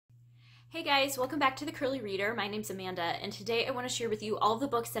Hey guys, welcome back to the Curly Reader. My name's Amanda, and today I want to share with you all the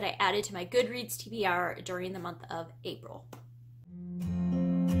books that I added to my Goodreads TBR during the month of April.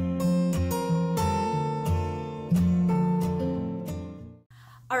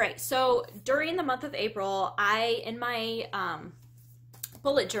 Alright, so during the month of April, in my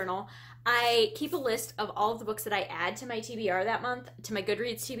bullet journal, I keep a list of all of the books that I add to my TBR that month, to my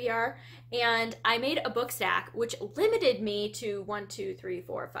Goodreads TBR, and I made a book stack which limited me to 1, 2, 3,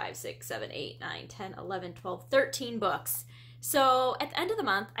 4, 5, 6, 7, 8, 9, 10, 11, 12, 13 books. So at the end of the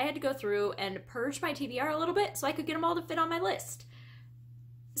month, I had to go through and purge my TBR a little bit so I could get them all to fit on my list.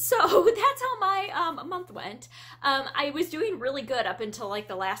 So that's how my month went. I was doing really good up until like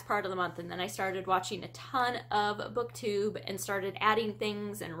the last part of the month, and then I started watching a ton of BookTube and started adding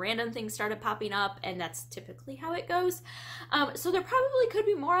things, and random things started popping up, and that's typically how it goes. So there probably could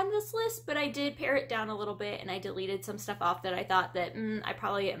be more on this list, but I did pare it down a little bit, and I deleted some stuff off that I thought that I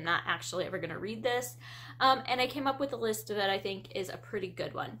probably am not actually ever going to read this. And I came up with a list that I think is a pretty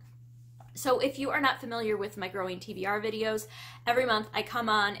good one. So if you are not familiar with my growing TBR videos, every month I come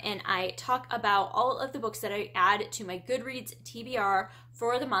on and I talk about all of the books that I add to my Goodreads TBR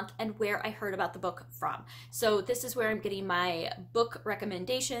for the month and where I heard about the book from. So this is where I'm getting my book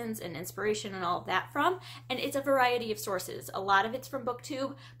recommendations and inspiration and all of that from, and it's a variety of sources. A lot of it's from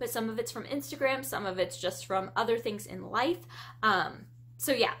BookTube, but some of it's from Instagram, some of it's just from other things in life.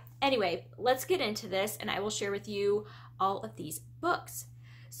 So yeah, anyway, let's get into this and I will share with you all of these books.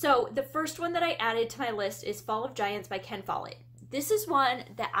 So the first one that I added to my list is Fall of Giants by Ken Follett. This is one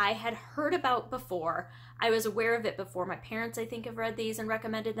that I had heard about before. I was aware of it before. My parents, I think, have read these and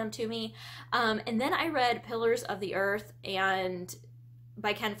recommended them to me. And then I read Pillars of the Earth and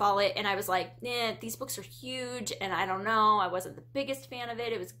by Ken Follett, and I was like, these books are huge, and I don't know. I wasn't the biggest fan of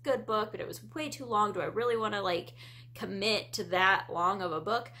it. It was a good book, but it was way too long. Do I really want to like commit to that long of a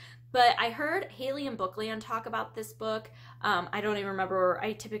book? But I heard Haley and Bookland talk about this book. I don't even remember.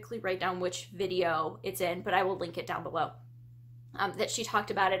 I typically write down which video it's in, but I will link it down below. That she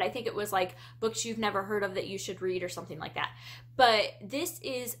talked about it. I think it was like books you've never heard of that you should read or something like that. But this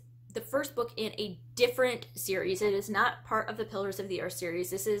is the first book in a different series. It is not part of the Pillars of the Earth series.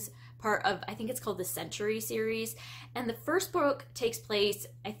 This is part of, I think it's called the Century series. And the first book takes place,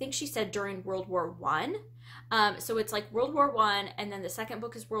 I think she said, during World War I. So it's like World War I, and then the second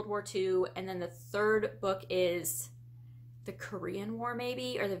book is World War II, and then the third book is the Korean War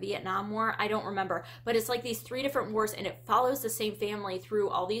maybe, or the Vietnam War. I don't remember. But it's like these three different wars, and it follows the same family through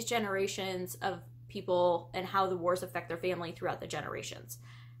all these generations of people and how the wars affect their family throughout the generations,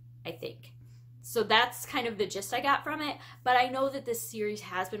 I think. So that's kind of the gist I got from it. But I know that this series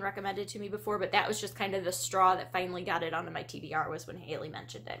has been recommended to me before, but that was just kind of the straw that finally got it onto my TBR, was when Haley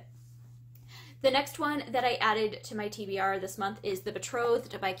mentioned it. The next one that I added to my TBR this month is The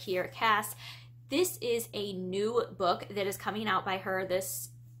Betrothed by Kiera Cass. This is a new book that is coming out by her this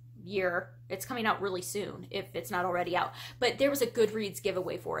year. It's coming out really soon, if it's not already out. But there was a Goodreads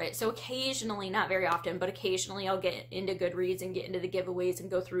giveaway for it. So occasionally, not very often, but occasionally I'll get into Goodreads and get into the giveaways and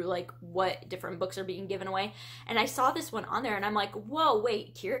go through like what different books are being given away. And I saw this one on there and I'm like, whoa,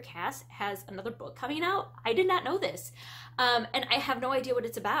 wait, Kiera Cass has another book coming out? I did not know this. And I have no idea what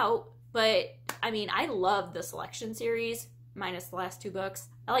it's about. But, I mean, I love the Selection series, minus the last two books.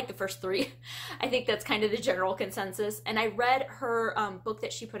 I like the first three. I think that's kind of the general consensus. And I read her book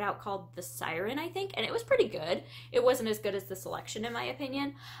that she put out called The Siren, I think, and it was pretty good. It wasn't as good as the Selection, in my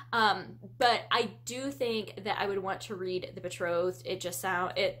opinion. But I do think that I would want to read The Betrothed.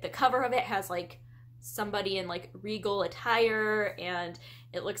 The cover of it has, like, somebody in, like, regal attire, and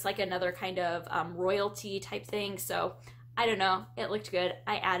it looks like another kind of royalty type thing. So, I don't know. It looked good.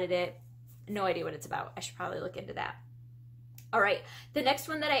 I added it. No idea what it's about. I should probably look into that. All right, the next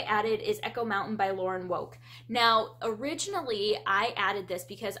one that I added is Echo Mountain by Lauren Woke. Now, originally, I added this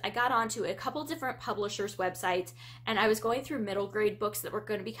because I got onto a couple different publishers' websites, and I was going through middle grade books that were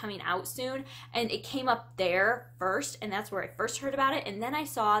going to be coming out soon, and it came up there first, and that's where I first heard about it, and then I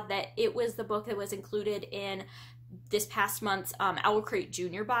saw that it was the book that was included in this past month's Owl Crate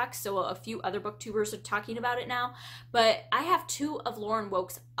Junior box, so a few other booktubers are talking about it now, but I have two of Lauren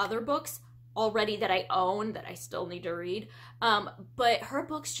Woke's other books already that I own that I still need to read, but her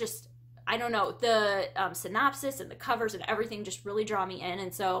books just, I don't know, the synopsis and the covers and everything just really draw me in,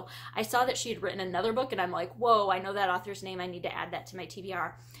 and so I saw that she had written another book, and I'm like, whoa, I know that author's name, I need to add that to my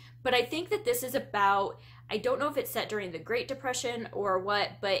TBR. But I think that this is about, I don't know if it's set during the Great Depression or what,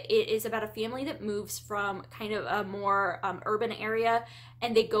 but it is about a family that moves from kind of a more urban area,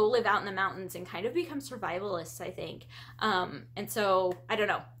 and they go live out in the mountains and kind of become survivalists, I think. And so, I don't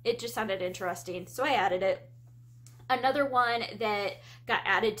know, it just sounded interesting, so I added it. Another one that got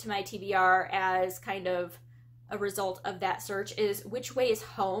added to my TBR as kind of a result of that search is Which Way is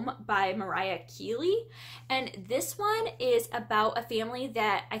Home by Mariah Keeley. And this one is about a family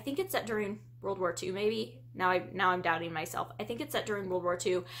that I think it's set during World War II, maybe. Now I'm doubting myself. I think it's set during World War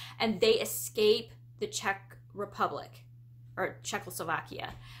II, and they escape the Czech Republic or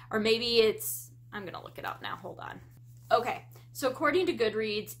Czechoslovakia. Or maybe it's, I'm gonna look it up now, hold on. Okay, so according to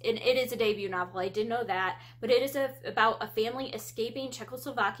Goodreads, and it is a debut novel, I did know that, but it is about a family escaping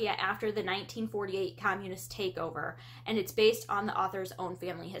Czechoslovakia after the 1948 communist takeover, and it's based on the author's own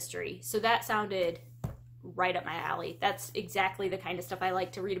family history. So that sounded right up my alley. That's exactly the kind of stuff I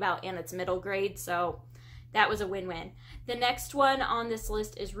like to read about, and it's middle grade, so that was a win-win. The next one on this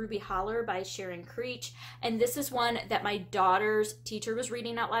list is Ruby Holler by Sharon Creech, and this is one that my daughter's teacher was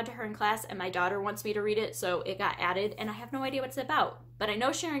reading out loud to her in class, and my daughter wants me to read it, so it got added, and I have no idea what it's about. But I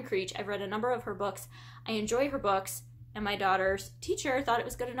know Sharon Creech. I've read a number of her books. I enjoy her books, and my daughter's teacher thought it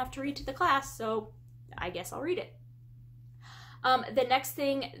was good enough to read to the class, so I guess I'll read it. The next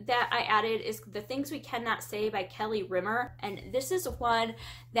thing that I added is The Things We Cannot Say by Kelly Rimmer, and this is one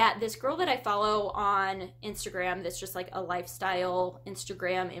that this girl that I follow on Instagram that's just like a lifestyle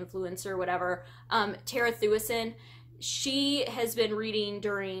Instagram influencer, whatever, Tara Thewison, she has been reading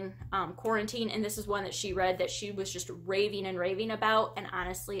during quarantine, and this is one that she read that she was just raving and raving about, and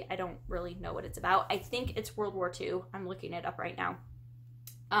honestly, I don't really know what it's about. I think it's World War II. I'm looking it up right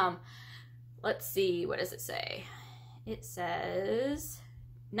now. Let's see, what does it say? It says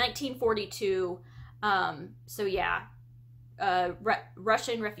 1942, so yeah,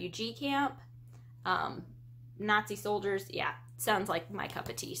 Russian refugee camp, Nazi soldiers, yeah, sounds like my cup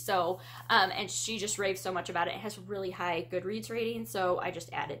of tea. So, and she just raves so much about it. It has really high Goodreads rating, so I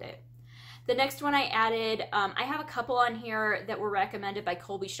just added it. The next one I added, I have a couple on here that were recommended by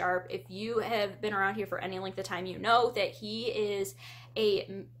Colby Sharp. If you have been around here for any length of time, you know that he is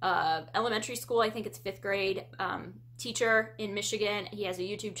a elementary school, I think it's 5th grade, teacher in Michigan. He has a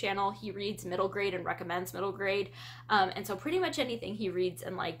YouTube channel. He reads middle grade and recommends middle grade. And so pretty much anything he reads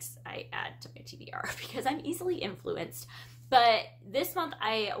and likes, I add to my TBR because I'm easily influenced. But this month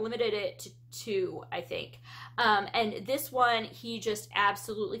I limited it to 2, I think. And this one he just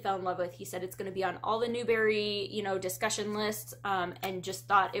absolutely fell in love with. He said it's going to be on all the Newbery, discussion lists, and just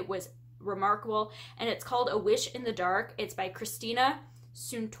thought it was remarkable. And it's called A Wish in the Dark. It's by Christina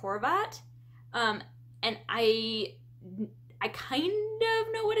Suntorvat. And I kind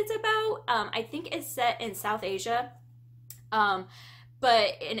of know what it's about. I think it's set in South Asia. And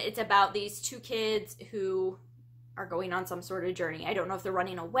it's about these 2 kids who are going on some sort of journey. I don't know if they're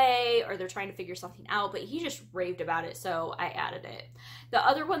running away or they're trying to figure something out, but he just raved about it, so I added it. The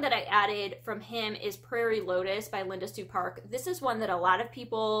other one that I added from him is Prairie Lotus by Linda Sue Park. This is one that a lot of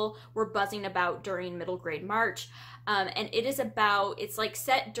people were buzzing about during middle grade March, and it is about, it's like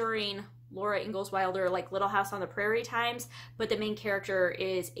set during Laura Ingalls Wilder, like Little House on the Prairie times, but the main character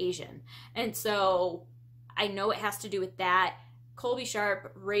is Asian. And so I know it has to do with that. Colby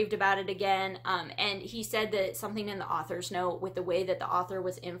Sharp raved about it again, and he said that something in the author's note with the way that the author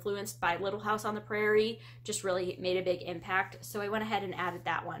was influenced by Little House on the Prairie just really made a big impact, so I went ahead and added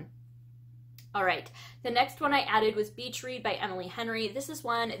that one. All right, the next one I added was Beach Read by Emily Henry. This is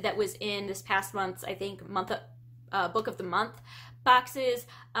one that was in this past month's, I think, Book of the Month boxes,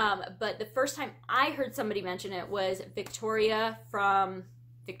 but the first time I heard somebody mention it was Victoria from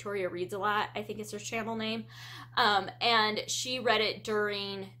Victoria Reads a Lot, I think is her channel name, and she read it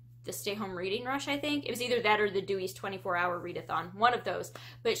during the Stay Home Reading Rush, I think. It was either that or the Dewey's 24-hour readathon, one of those,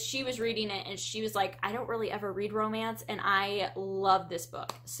 but she was reading it and she was like, I don't really ever read romance, and I love this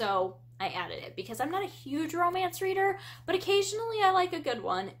book, so I added it because I'm not a huge romance reader, but occasionally I like a good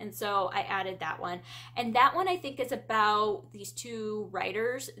one, and so I added that one. And that one I think is about these 2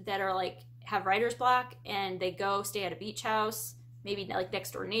 writers that are like, have writer's block, and they go stay at a beach house, maybe like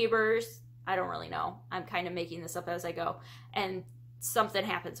next door neighbors. I don't really know. I'm kind of making this up as I go. And something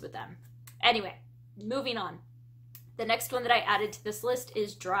happens with them. Anyway, moving on. The next one that I added to this list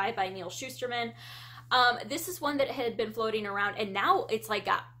is Dry by Neil Shusterman. This is one that had been floating around, and now it's like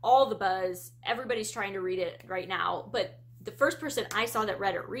got all the buzz. Everybody's trying to read it right now. But the first person I saw that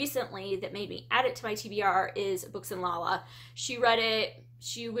read it recently that made me add it to my TBR is Books and Lala. She read it.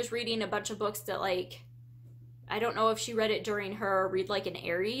 She was reading a bunch of books that, like, I don't know if she read it during her Read Like an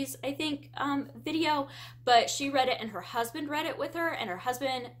Aries, I think, video, but she read it and her husband read it with her, and her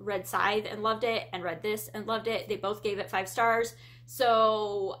husband read Scythe and loved it, and read this and loved it. They both gave it 5 stars.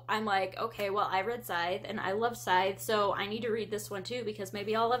 So I'm like, okay, well, I read Scythe and I love Scythe, so I need to read this one too because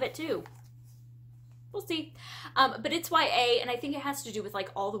maybe I'll love it too. We'll see. But it's YA, and I think it has to do with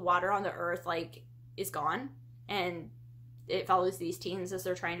like all the water on the earth like is gone. and it follows these teens as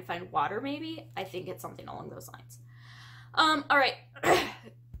they're trying to find water, maybe. I think it's something along those lines. All right.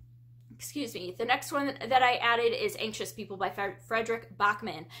 Excuse me. The next one that I added is Anxious People by Frederick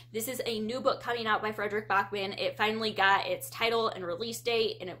Bachman. This is a new book coming out by Frederick Bachman. It finally got its title and release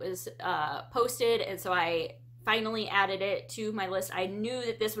date, and it was posted, and so I finally added it to my list. I knew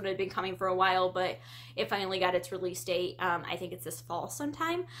that this one had been coming for a while, but it finally got its release date. I think it's this fall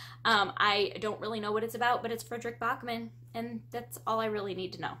sometime. I don't really know what it's about, but it's Frederick Bachman, and that's all I really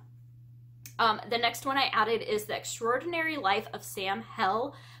need to know. The next one I added is The Extraordinary Life of Sam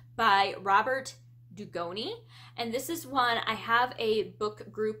Hell by Robert Dugoni, and this is one, I have a book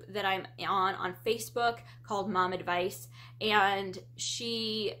group that I'm on Facebook called Mom Advice, and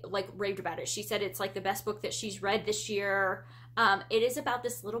she like raved about it. She said it's like the best book that she's read this year. It is about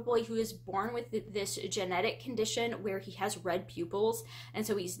this little boy who is born with this genetic condition where he has red pupils, and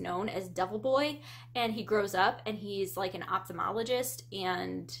so he's known as Devil Boy, and he grows up and he's like an ophthalmologist,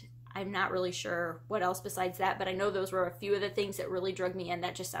 and I'm not really sure what else besides that, but I know those were a few of the things that really drug me in.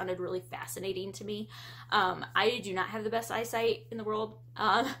 That just sounded really fascinating to me. I do not have the best eyesight in the world,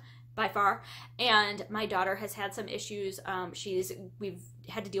 by far, and my daughter has had some issues. We've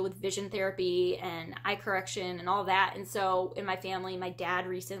had to deal with vision therapy and eye correction and all that, and so in my family, my dad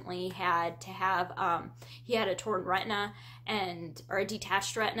recently had to have, he had a torn retina or a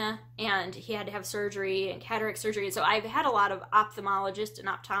detached retina, and he had to have surgery and cataract surgery, and so I've had a lot of ophthalmologist and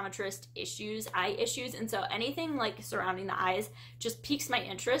optometrist eye issues, and so anything like surrounding the eyes just piques my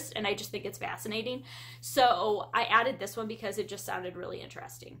interest, and I just think it's fascinating. So I added this one because it just sounded really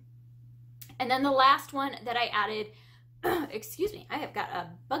interesting. And then the last one that I added, excuse me, I have got a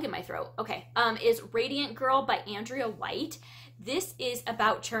bug in my throat. Okay, is Radiant Girl by Andrea White. This is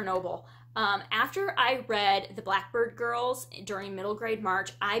about Chernobyl. After I read The Blackbird Girls during middle grade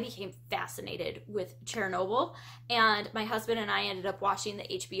March, I became fascinated with Chernobyl, and my husband and I ended up watching the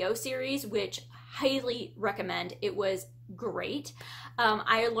HBO series, which highly recommend. It was great.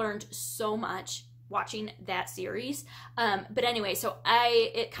 I learned so much watching that series. But anyway, so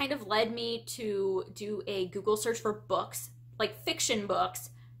it kind of led me to do a Google search for books, like fiction books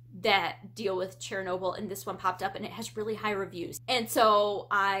that deal with Chernobyl, and this one popped up and it has really high reviews. And so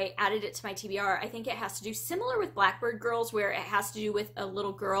I added it to my TBR. I think it has to do similar with Blackbird Girls, where it has to do with a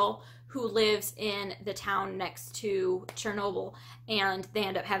little girl who lives in the town next to Chernobyl, and they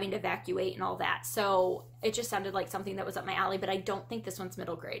end up having to evacuate and all that. So it just sounded like something that was up my alley, but I don't think this one's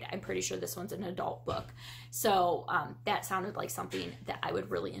middle grade. I'm pretty sure this one's an adult book. So that sounded like something that I would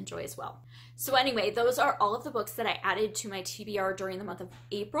really enjoy as well. So anyway, those are all of the books that I added to my TBR during the month of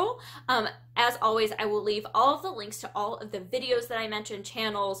April. As always, I will leave all of the links to all of the videos that I mentioned,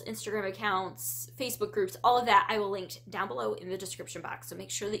 channels, Instagram accounts, Facebook groups, all of that I will link down below in the description box. So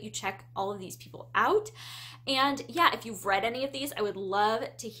make sure that you check all of these people out. And yeah, if you've read any of these, I would love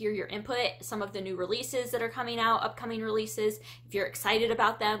to hear your input. Some of the new releases that are coming out, upcoming releases, if you're excited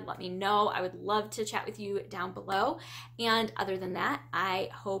about them, let me know. I would love to chat with you down below. And other than that, I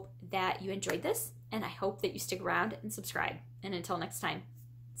hope that you enjoyed this, and I hope that you stick around and subscribe. And until next time,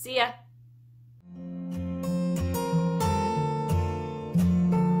 see ya.